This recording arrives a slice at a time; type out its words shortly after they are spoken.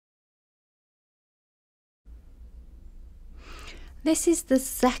This is the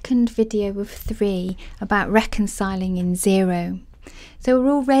second video of 3 about reconciling in Xero. So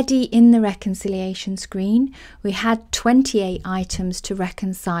we're already in the reconciliation screen. We had 28 items to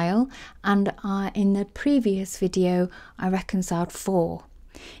reconcile, and in the previous video I reconciled 4.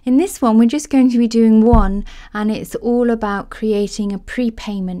 In this one we're just going to be doing 1, and it's all about creating a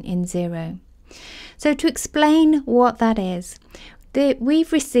prepayment in Xero. So to explain what that is,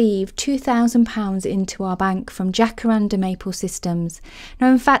 we've received £2,000 into our bank from Jacaranda Maple Systems.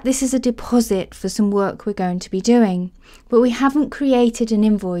 Now in fact this is a deposit for some work we're going to be doing, but we haven't created an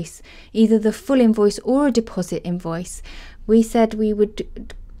invoice, either the full invoice or a deposit invoice. We said we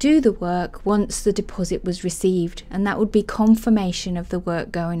would do the work once the deposit was received, and that would be confirmation of the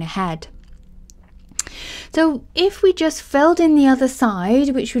work going ahead. So if we just filled in the other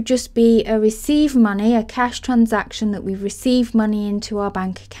side, which would just be a receive money, a cash transaction that we've received money into our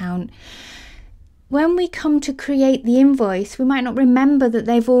bank account, when we come to create the invoice, we might not remember that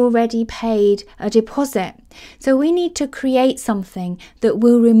they've already paid a deposit. So we need to create something that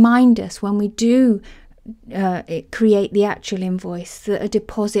will remind us when we do create the actual invoice that a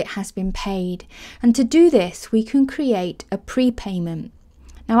deposit has been paid. And to do this, we can create a prepayment.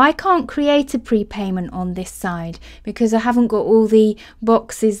 Now I can't create a prepayment on this side because I haven't got all the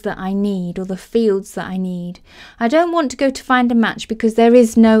boxes that I need or the fields that I need. I don't want to go to find a match because there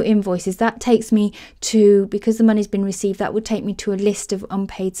is no invoices. That takes me to, because the money's been received, that would take me to a list of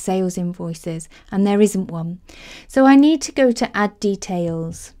unpaid sales invoices, and there isn't one. So I need to go to add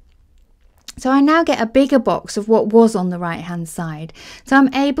details. So I now get a bigger box of what was on the right hand side. So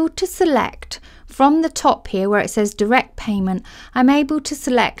I'm able to select from the top here where it says direct payment, I'm able to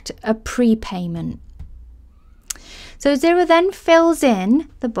select a prepayment. So Xero then fills in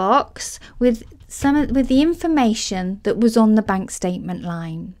the box with the information that was on the bank statement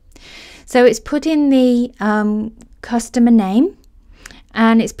line. So it's put in the customer name,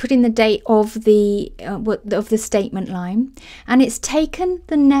 and it's put in the date of the statement line, and it's taken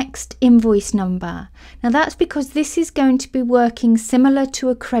the next invoice number. Now that's because this is going to be working similar to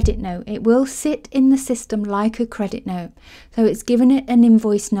a credit note. It will sit in the system like a credit note, so it's given it an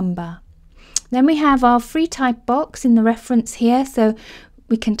invoice number. Then we have our free type box in the reference here, so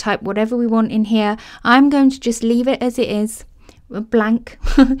we can type whatever we want in here. I'm going to just leave it as it is, blank.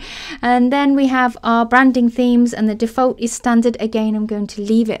 And then we have our branding themes, and the default is standard. Again, I'm going to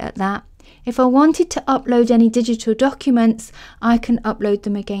leave it at that. If I wanted to upload any digital documents, I can upload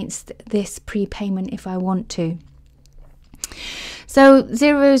them against this prepayment if I want to. So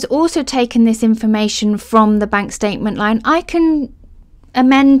Xero's also taken this information from the bank statement line. I can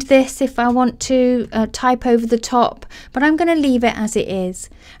amend this if I want to, type over the top, but I'm going to leave it as it is.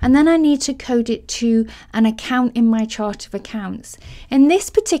 And then I need to code it to an account in my chart of accounts. In this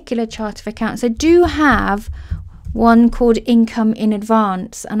particular chart of accounts, I do have one called income in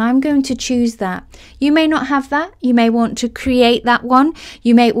advance, and I'm going to choose that. You may not have that. You may want to create that one.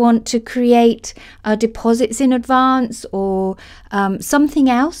 You may want to create deposits in advance or something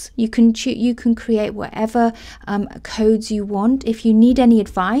else. You can create whatever codes you want. If you need any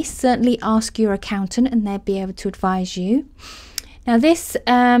advice, certainly ask your accountant and they'll be able to advise you. Now this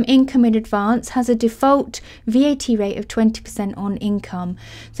income in advance has a default VAT rate of 20% on income.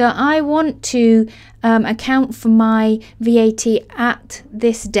 So I want to account for my VAT at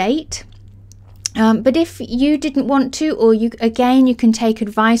this date. But if you didn't want to, or you can take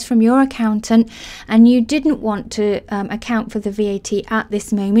advice from your accountant and you didn't want to account for the VAT at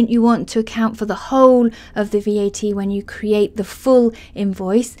this moment, you want to account for the whole of the VAT when you create the full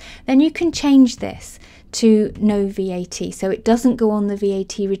invoice, then you can change this to no VAT, so it doesn't go on the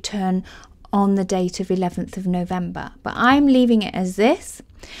VAT return on the date of 11th of November, but I'm leaving it as this.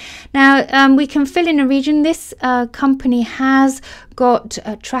 Now we can fill in a region. This company has got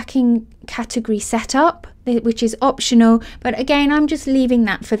a tracking category set up, which is optional, but again I'm just leaving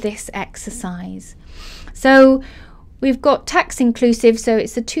that for this exercise. So we've got tax inclusive, so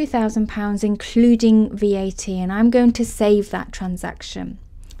it's the £2,000 including VAT, and I'm going to save that transaction.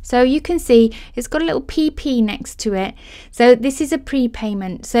 So you can see it's got a little PP next to it. So this is a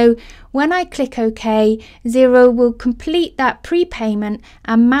prepayment. So when I click OK, Xero will complete that prepayment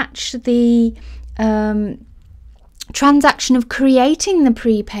and match the transaction of creating the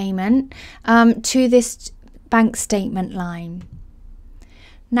prepayment to this bank statement line.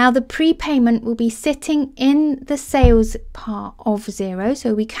 Now the prepayment will be sitting in the sales part of Xero,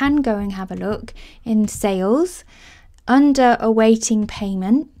 so we can go and have a look in sales under awaiting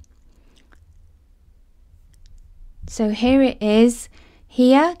payment. So here it is.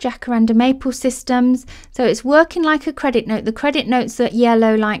 Here, Jacaranda Maple Systems, so it's working like a credit note. The credit notes are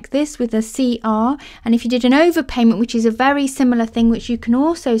yellow like this with a CR, and if you did an overpayment, which is a very similar thing which you can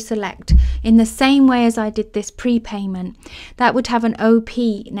also select in the same way as I did this prepayment, that would have an OP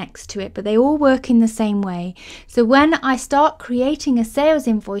next to it, but they all work in the same way. So when I start creating a sales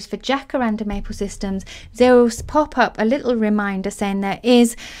invoice for Jacaranda Maple Systems, Xero will pop up a little reminder saying there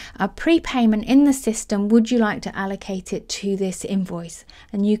is a prepayment in the system, would you like to allocate it to this invoice?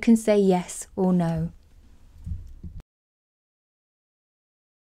 And you can say yes or no.